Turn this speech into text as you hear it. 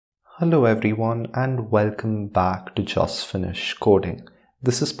Hello everyone and welcome back to Just Finish Coding.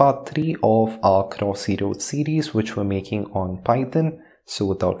 This is part 3 of our Crossy series which we're making on Python. So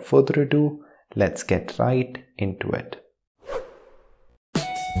without further ado, let's get right into it.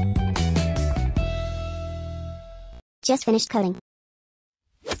 Just finished coding.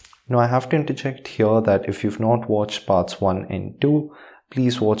 Now I have to interject here that if you've not watched parts 1 and 2,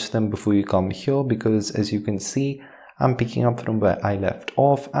 please watch them before you come here because as you can see, I'm picking up from where I left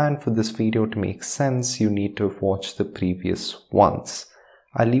off, and for this video to make sense, you need to have watched the previous ones.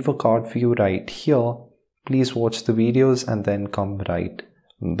 I'll leave a card for you right here. Please watch the videos and then come right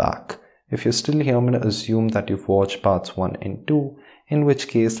back. If you're still here, I'm going to assume that you've watched parts 1 and 2, in which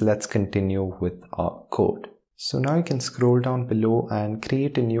case let's continue with our code. So now you can scroll down below and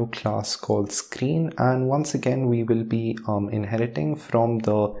create a new class called screen, and once again we will be inheriting from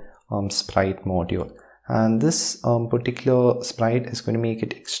the sprite module. And this particular sprite is going to make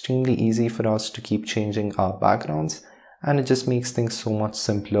it extremely easy for us to keep changing our backgrounds, and it just makes things so much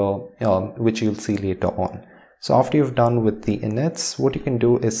simpler, which you'll see later on. So after you've done with the inits, what you can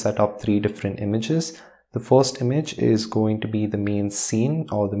do is set up 3 different images. The first image is going to be the main scene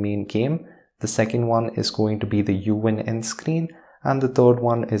or the main game. The second one is going to be the you win end screen, and the third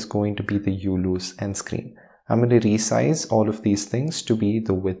one is going to be the you lose end screen. I'm going to resize all of these things to be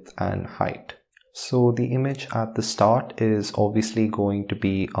the width and height. So the image at the start is obviously going to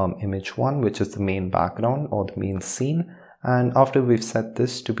be image 1, which is the main background or the main scene. And after we've set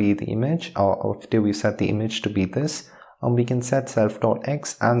this to be the image, or after we set the image to be this, we can set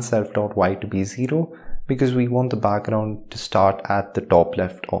self.x and self.y to be 0 because we want the background to start at the top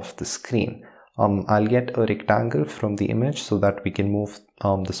left of the screen. I'll get a rectangle from the image so that we can move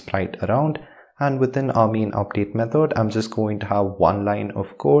the sprite around, and within our main update method, I'm just going to have one line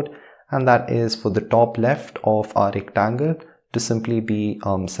of code, and that is for the top left of our rectangle to simply be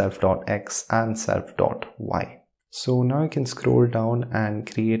self.x and self.y. So now you can scroll down and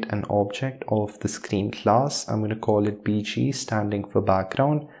create an object of the screen class. I'm going to call it BG, standing for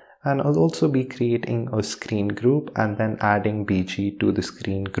background, and I'll also be creating a screen group and then adding BG to the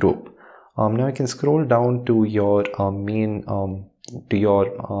screen group. Now you can scroll down to your main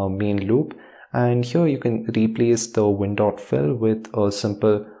loop, and here you can replace the win.fill with a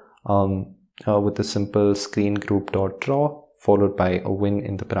simple screen group dot draw followed by a win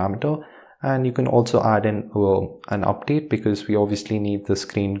in the parameter. And you can also add in an update because we obviously need the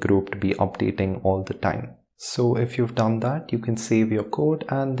screen group to be updating all the time. So if you've done that, you can save your code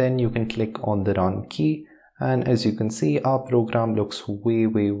and then you can click on the run key, and as you can see, our program looks way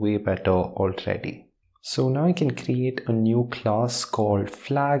better already. So now you can create a new class called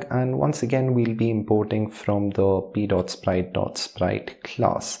flag, and once again we'll be importing from the p.sprite.sprite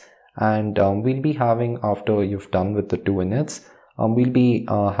class. And we'll be having, after you've done with the 2 inits, we'll be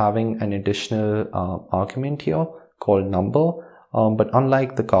having an additional argument here called number. But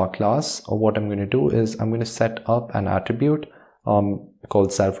unlike the car class, what I'm going to do is I'm going to set up an attribute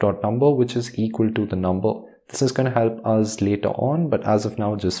called self.number, which is equal to the number. This is going to help us later on, but as of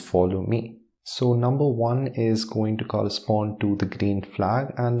now, just follow me. So number 1 is going to correspond to the green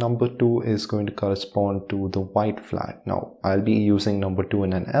flag, and number 2 is going to correspond to the white flag. Now I'll be using number 2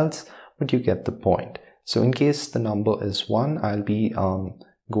 in an else, but you get the point. So in case the number is 1, I'll be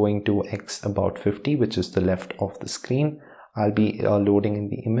going to x about 50, which is the left of the screen. I'll be loading in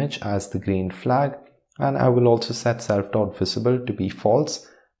the image as the green flag, and I will also set self.visible to be false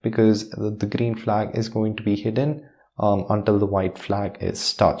because the green flag is going to be hidden until the white flag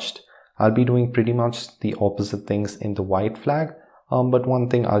is touched. I'll be doing pretty much the opposite things in the white flag, but one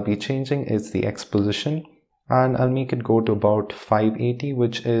thing I'll be changing is the x position, and I'll make it go to about 580,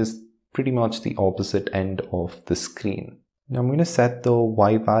 which is pretty much the opposite end of the screen. Now I'm going to set the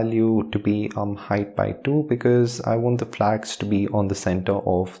y value to be height by 2 because I want the flags to be on the center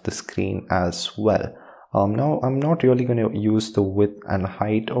of the screen as well. Now I'm not really going to use the width and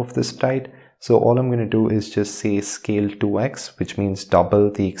height of the sprite. So all I'm going to do is just say scale 2x, which means double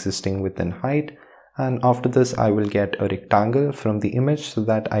the existing width and height. And after this, I will get a rectangle from the image so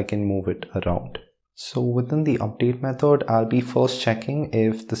that I can move it around. So within the update method, I'll be first checking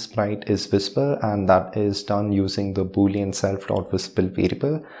if the sprite is visible, and that is done using the boolean self.visible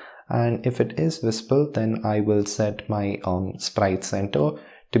variable. And if it is visible, then I will set my sprite center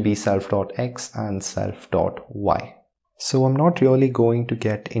to be self.x and self.y. So I'm not really going to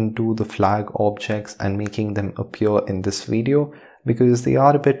get into the flag objects and making them appear in this video because they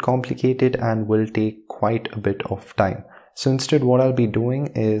are a bit complicated and will take quite a bit of time. So instead what I'll be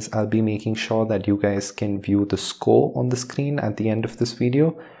doing is I'll be making sure that you guys can view the score on the screen at the end of this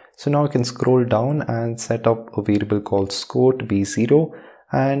video. So now I can scroll down and set up a variable called score to be 0,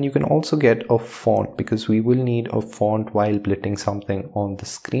 And you can also get a font because we will need a font while blitting something on the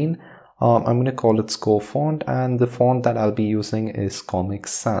screen. I'm going to call it score font, and the font that I'll be using is Comic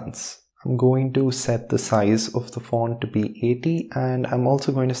Sans. I'm going to set the size of the font to be 80, and I'm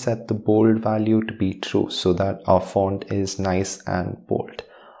also going to set the bold value to be true so that our font is nice and bold.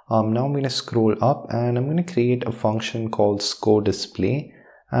 Now I'm going to scroll up and I'm going to create a function called score display,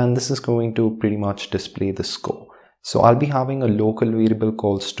 and this is going to pretty much display the score. So I'll be having a local variable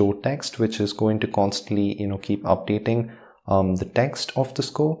called store text, which is going to constantly keep updating the text of the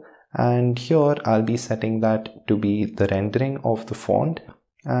score. And here I'll be setting that to be the rendering of the font,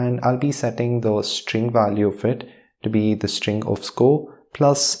 and I'll be setting the string value of it to be the string of score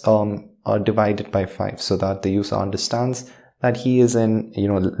plus divided by 5, so that the user understands that he is in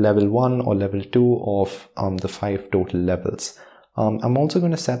level 1 or level 2 of the 5 total levels. I'm also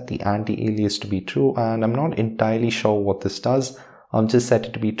going to set the anti-alias to be true, and I'm not entirely sure what this does. I'll just set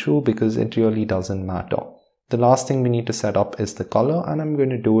it to be true because it really doesn't matter. The last thing we need to set up is the color, and I'm going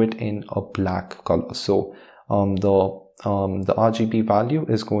to do it in a black color. So the RGB value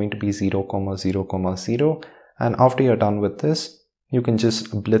is going to be 0,0,0, and after you're done with this, you can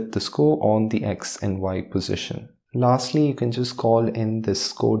just blit the score on the X and Y position. Lastly, you can just call in this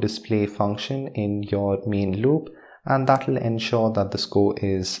score display function in your main loop, and that will ensure that the score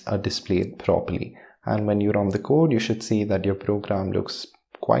is displayed properly. And when you run the code, you should see that your program looks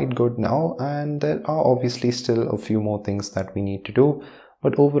quite good now, and there are obviously still a few more things that we need to do,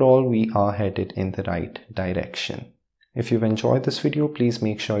 but overall we are headed in the right direction. If you've enjoyed this video, please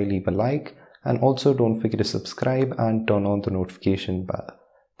make sure you leave a like, and also don't forget to subscribe and turn on the notification bell.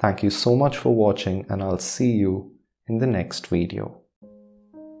 Thank you so much for watching, and I'll see you in the next video.